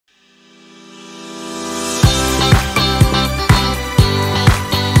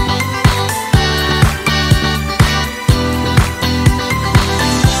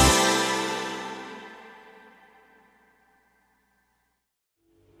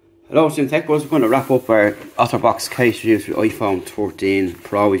Hello, Sim Tech Buzz. We're going to wrap up our Otterbox case reviews for iPhone 13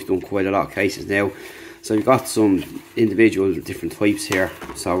 Pro. We've done quite a lot of cases now. So we've got some individual different types here.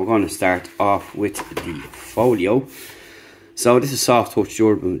 So we're going to start off with the Folio. So this is soft touch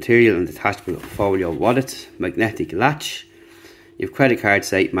durable material and detachable folio wallet, magnetic latch. You have credit card,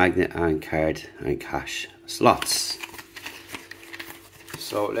 safe magnet and card and cash slots.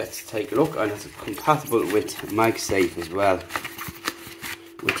 So let's take a look, and it's compatible with MagSafe as well,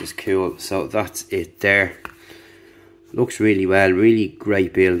 which is cool. So that's it there. Looks really well, really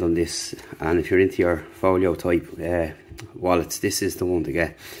great build on this, and if you're into your folio type wallets, this is the one to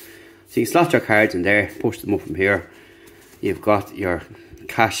get. So you can slot your cards in there, push them up from here. You've got your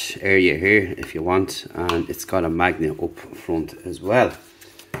cash area here if you want, and it's got a magnet up front as well.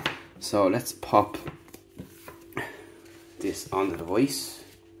 So let's pop this on the device,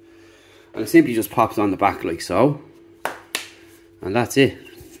 and it simply just pops on the back like so, and that's it.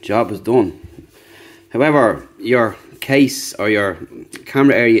 Job is done. However, your case or your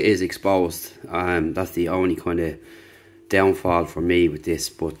camera area is exposed. That's the only kind of downfall for me with this,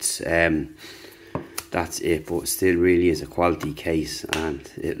 but that's it. But still really is a quality case,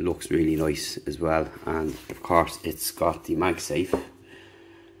 and it looks really nice as well. And of course it's got the MagSafe,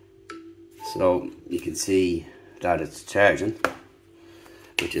 so you can see that it's charging,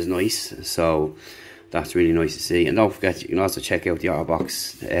 which is nice. So that's really nice to see. And don't forget, you can also check out the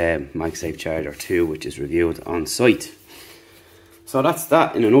Otterbox MagSafe charger too, which is reviewed on site. So that's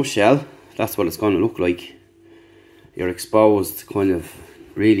that in a nutshell. That's what it's going to look like. You're exposed kind of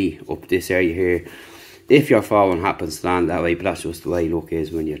really up this area here, if your phone happens to land that way, but that's just the way look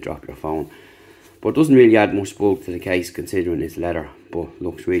is when you drop your phone. But it doesn't really add much bulk to the case considering it's leather, but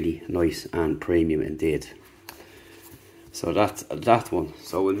looks really nice and premium indeed. So that's that one.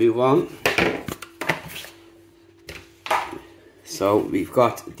 So we'll move on. So we've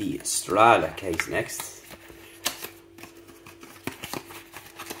got the Strada case next.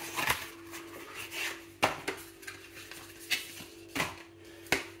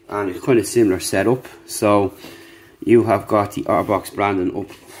 And it's kind of similar setup. So you have got the Otterbox branding up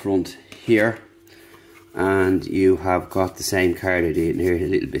front here, and you have got the same card I did in here, a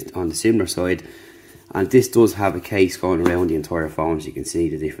little bit on the similar side. And this does have a case going around the entire phone, so you can see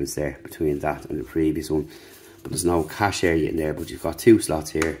the difference there between that and the previous one. But there's no cache area in there, but you've got two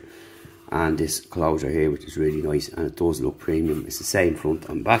slots here and this closure here, which is really nice, and it does look premium. It's the same front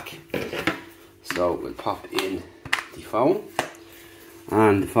and back. So we'll pop in the phone,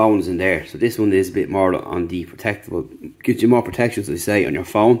 and the phone's in there. So this one is a bit more on the protectable, gives you more protection, as I say, on your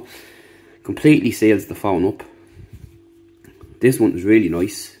phone. Completely seals the phone up. This one is really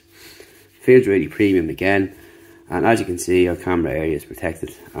nice, feels really premium again. And as you can see, your camera area is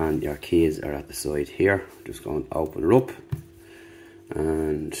protected and your keys are at the side here. Just going to open it up,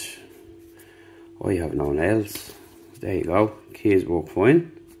 and I have no nails. There you go, keys work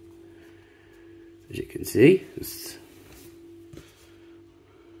fine, as you can see.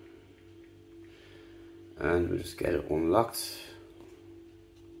 And we'll just get it unlocked.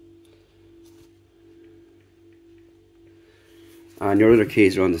 And your other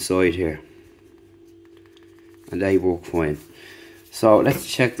keys are on the side here, and they work fine. So let's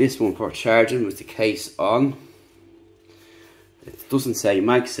check this one for charging with the case on. It doesn't say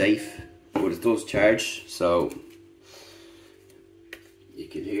MagSafe, but it does charge, so you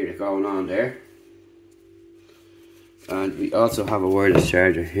can hear it going on there. And we also have a wireless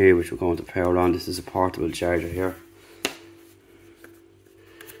charger here, which we're going to power on. This is a portable charger here.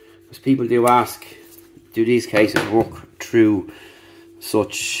 Because people do ask, do these cases work through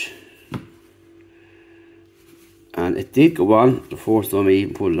such? And it did go on the first time I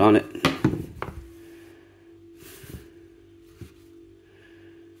even put it on it.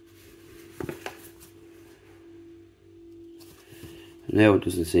 Now it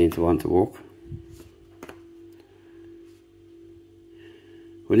doesn't seem to want to work.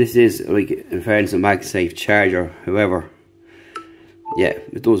 Well, this is, like, in fairness, a MagSafe charger. However, yeah,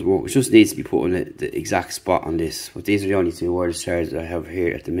 it does work. It just needs to be put in the exact spot on this. But these are the only two wireless chargers I have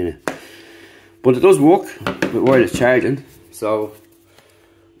here at the minute. But it does work with wireless charging, so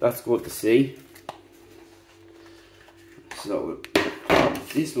that's good to see. So we'll pop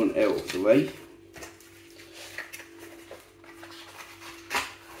this one out of the way.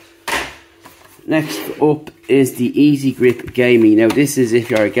 Next up is the Easy Grip Gaming. Now this is if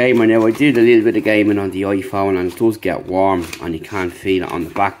you're a gamer. Now I did a little bit of gaming on the iPhone, and it does get warm and you can't feel it on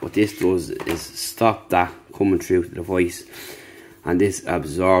the back. What this does is stop that coming through the device, and this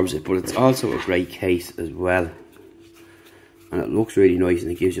absorbs it. But it's also a great case as well, and it looks really nice,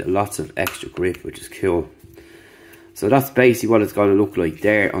 and it gives you lots of extra grip, which is cool. So that's basically what it's going to look like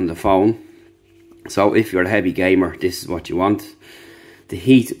there on the phone. So if you're a heavy gamer, this is what you want. The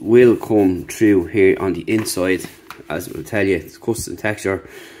heat will come through here on the inside, as it will tell you. It's custom texture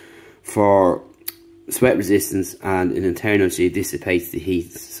for sweat resistance, and an internal sheet dissipates the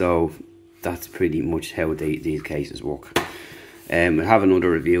heat. So that's pretty much how these cases work. We'll have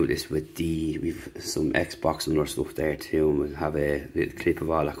another review of this with we've some Xbox and other stuff there too, and we'll have a little clip of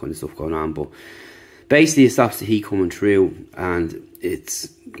all that kind of stuff going on. But basically it stops the heat coming through, and it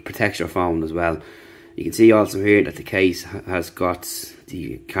protects your phone as well. You can see also here that the case has got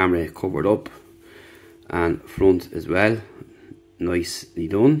the camera covered up and front as well. Nicely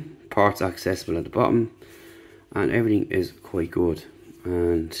done. Parts accessible at the bottom, and everything is quite good.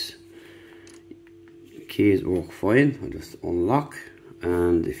 And keys work fine. I'll just unlock,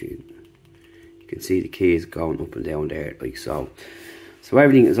 and if you can see the keys going up and down there like so. So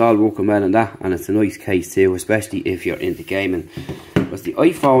everything is all working well in that, and it's a nice case too, especially if you're into gaming. Because the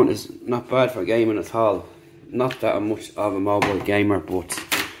iPhone is not bad for gaming at all. Not that much of a mobile gamer, but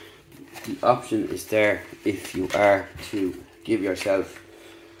the option is there if you are to give yourself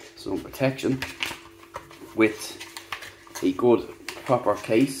some protection with a good proper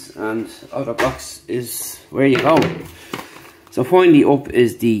case, and Otterbox is where you go. So finally up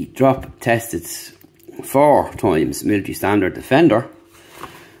is the drop tested 4 times military standard Defender,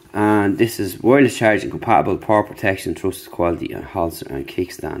 and this is wireless charging compatible, power protection, trusted quality, and holster and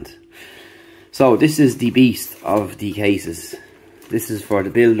kickstand. So this is the beast of the cases. This is for the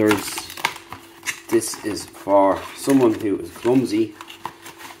builders. This is for someone who is clumsy,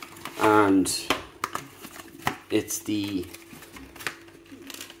 and it's the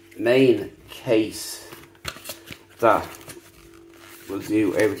main case that will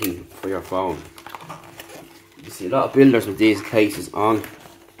do everything for your phone. You see a lot of builders with these cases on,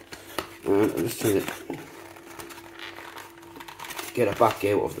 and I'm just trying to get it back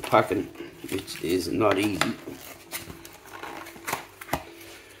out of the packing, which is not easy.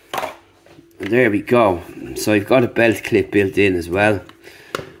 And there we go. So you've got a belt clip built in as well,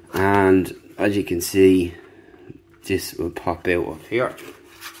 and as you can see, this will pop out of here.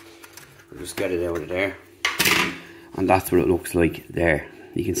 I'll just get it out of there, and that's what it looks like there.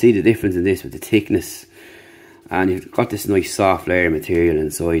 You can see the difference in this with the thickness, and you've got this nice soft layer material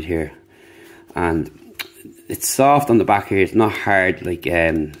inside here, and it's soft on the back here. It's not hard like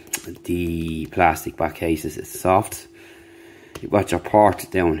the plastic back cases. It's soft. You've got your port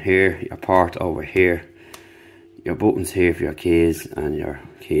down here, your port over here, your buttons here for your keys, and your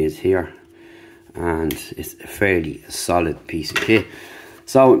keys here, and it's a fairly solid piece of kit.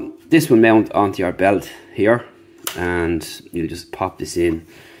 So this will mount onto your belt here, and you just pop this in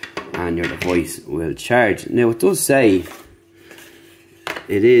and your device will charge. Now it does say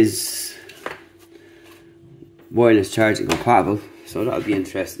it is wireless charging compatible, so that'll be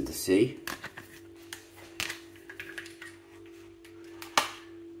interesting to see.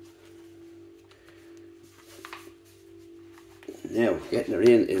 Now getting her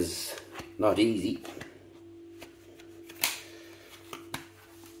in is not easy.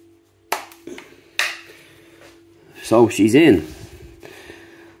 So she's in.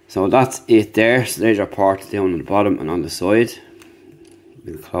 So that's it there. So there's our parts down on the bottom and on the side.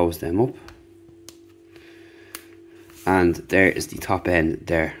 We'll close them up. And there is the top end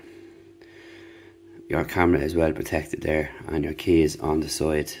there. Your camera is well protected there, and your keys on the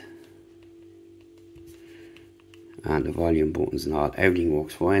side. And the volume buttons and all, everything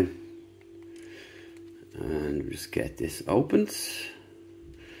works fine. And we'll just get this opened.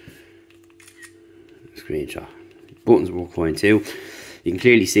 Screenshot. Buttons work fine too. You can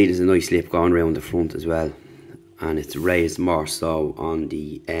clearly see there's a nice lip going around the front as well, and it's raised more so on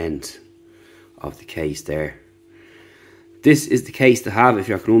the end of the case there. This is the case to have if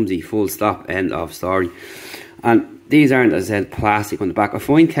you're clumsy, full stop, end of story. And these aren't, as I said, plastic on the back. I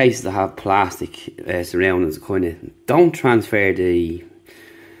find cases that have plastic surroundings kind of don't transfer the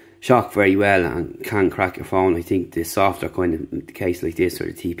shock very well and can crack your phone. I think the softer kind of case like this,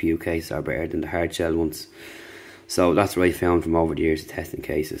 or the TPU case, are better than the hard shell ones. So that's what I found from over the years of testing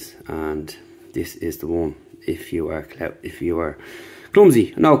cases, and this is the one if you are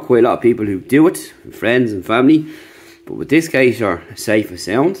clumsy. I know quite a lot of people who do it, friends and family, but with this case you're safe and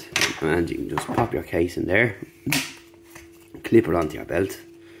sound, and you can just pop your case in there, clip it onto your belt,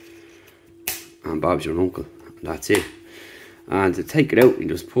 and Bob's your uncle, and that's it. And to take it out, you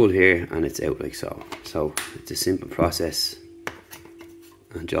just pull here and it's out like so. So it's a simple process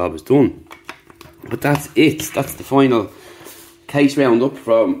and job is done. But that's it. That's the final case roundup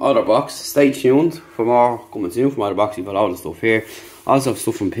from Otterbox. Stay tuned for more coming soon from Otterbox. You've got all the stuff here. Also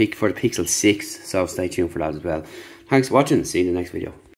stuff from for the Pixel 6, so stay tuned for that as well. Thanks for watching. See you in the next video.